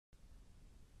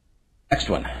Next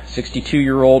one,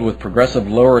 62-year-old with progressive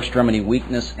lower extremity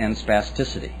weakness and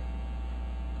spasticity.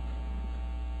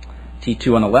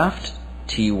 T2 on the left,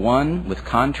 T1 with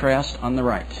contrast on the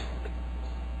right.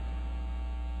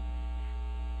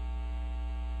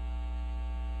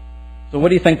 So what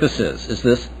do you think this is? Is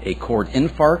this a cord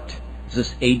infarct? Is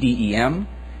this ADEM?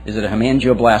 Is it a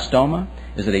hemangioblastoma?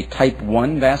 Is it a type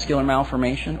 1 vascular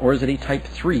malformation? Or is it a type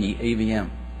 3 AVM?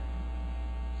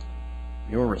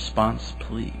 Your response,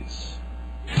 please.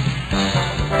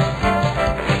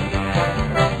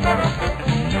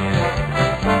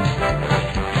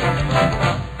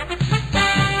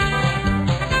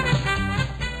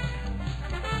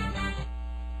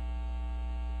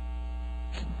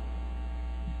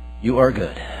 You are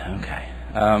good. Okay.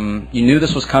 You knew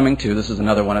this was coming too. This is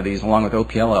another one of these, along with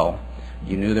OPLL.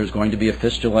 You knew there's going to be a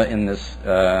fistula in this,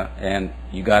 and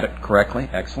you got it correctly.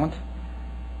 Excellent.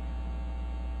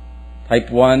 Type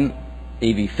 1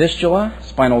 AV fistula,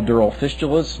 spinal dural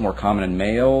fistulas, more common in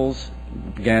males.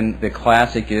 Again, the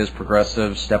classic is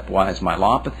progressive stepwise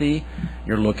myelopathy.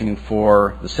 You're looking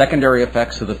for the secondary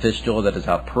effects of the fistula that is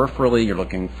out peripherally. You're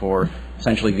looking for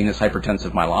essentially venous hypertensive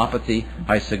myelopathy,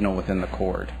 high signal within the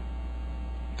cord.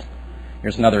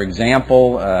 Here's another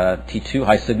example, T2,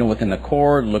 high signal within the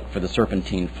cord. Look for the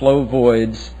serpentine flow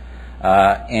voids,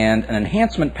 and an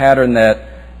enhancement pattern that,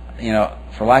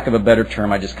 for lack of a better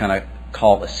term, I just kind of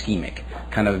call ischemic.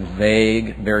 Kind of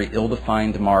vague, very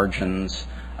ill-defined margins,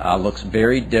 looks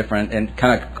very different, and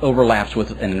kind of overlaps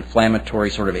with an inflammatory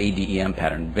sort of ADEM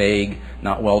pattern. Vague,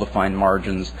 not well-defined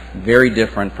margins, very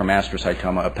different from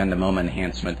astrocytoma ependymoma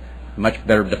enhancement. Much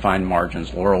better defined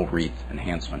margins, laurel wreath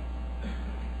enhancement.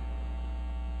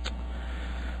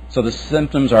 So the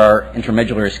symptoms are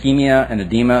intramedullary ischemia and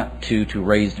edema to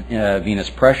raised venous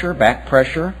pressure, back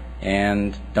pressure,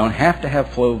 and don't have to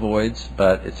have flow voids,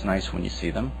 but it's nice when you see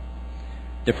them.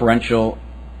 Differential,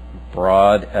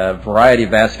 broad variety of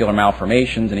vascular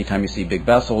malformations. Anytime you see big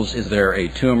vessels, is there a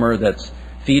tumor that's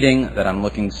feeding that I'm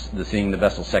seeing the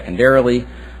vessel secondarily?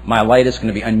 Myelitis is going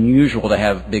to be unusual to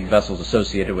have big vessels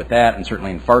associated with that, and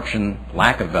certainly infarction,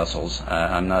 lack of vessels.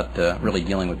 I'm not really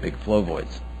dealing with big flow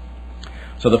voids.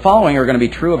 So the following are going to be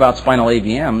true about spinal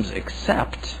AVMs,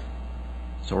 except,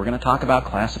 so we're going to talk about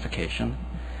classification.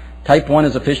 Type 1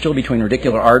 is a fistula between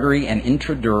radicular artery and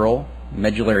intradural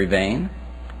medullary vein.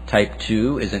 Type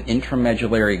 2 is an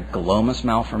intramedullary glomus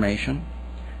malformation.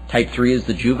 Type 3 is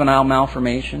the juvenile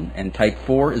malformation. And type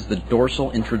 4 is the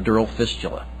dorsal intradural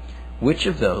fistula. Which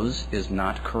of those is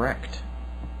not correct?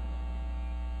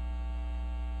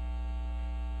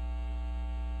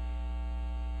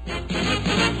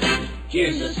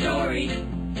 Here's the story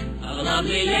of a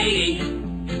lovely lady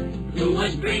who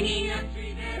was bringing up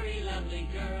three very lovely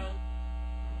girls.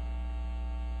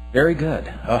 Very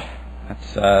good. Oh,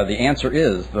 that's the answer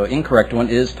is, the incorrect one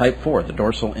is type 4, the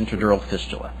dorsal intradural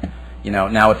fistula.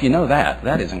 Now if you know that,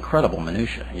 that is incredible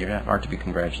minutia. You are to be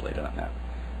congratulated on that.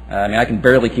 I can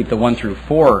barely keep the 1 through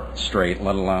 4 straight,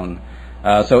 let alone.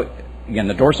 So again,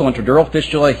 the dorsal intradural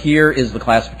fistula, here is the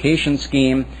classification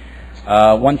scheme.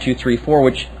 1, 2, 3, 4,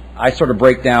 which I sort of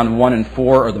break down 1 and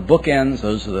 4 are the bookends,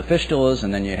 those are the fistulas,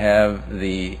 and then you have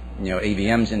the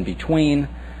AVMs in between,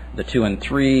 the 2 and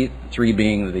 3, 3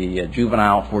 being the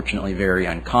juvenile, fortunately very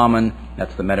uncommon.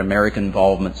 That's the metameric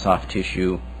involvement, soft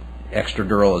tissue,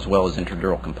 extradural as well as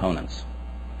intradural components.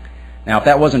 Now, if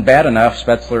that wasn't bad enough,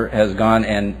 Spetzler has gone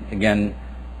and, again,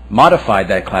 modified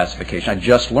that classification. I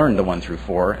just learned the 1 through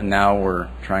 4, and now we're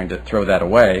trying to throw that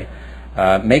away,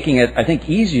 making it, I think,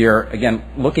 easier, again,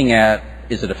 looking at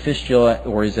is it a fistula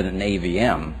or is it an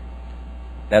AVM?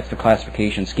 That's the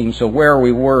classification scheme. So where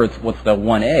we were with the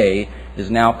 1A is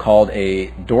now called a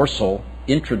dorsal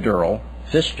intradural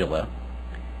fistula.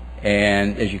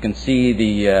 And as you can see,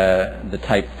 the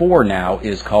type 4 now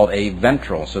is called a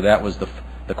ventral. So that was the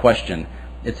question.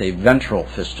 It's a ventral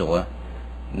fistula,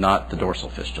 not the dorsal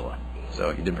fistula. So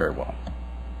you did very well.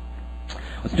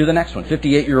 Let's do the next one.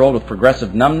 58-year-old with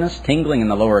progressive numbness, tingling in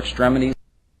the lower extremities.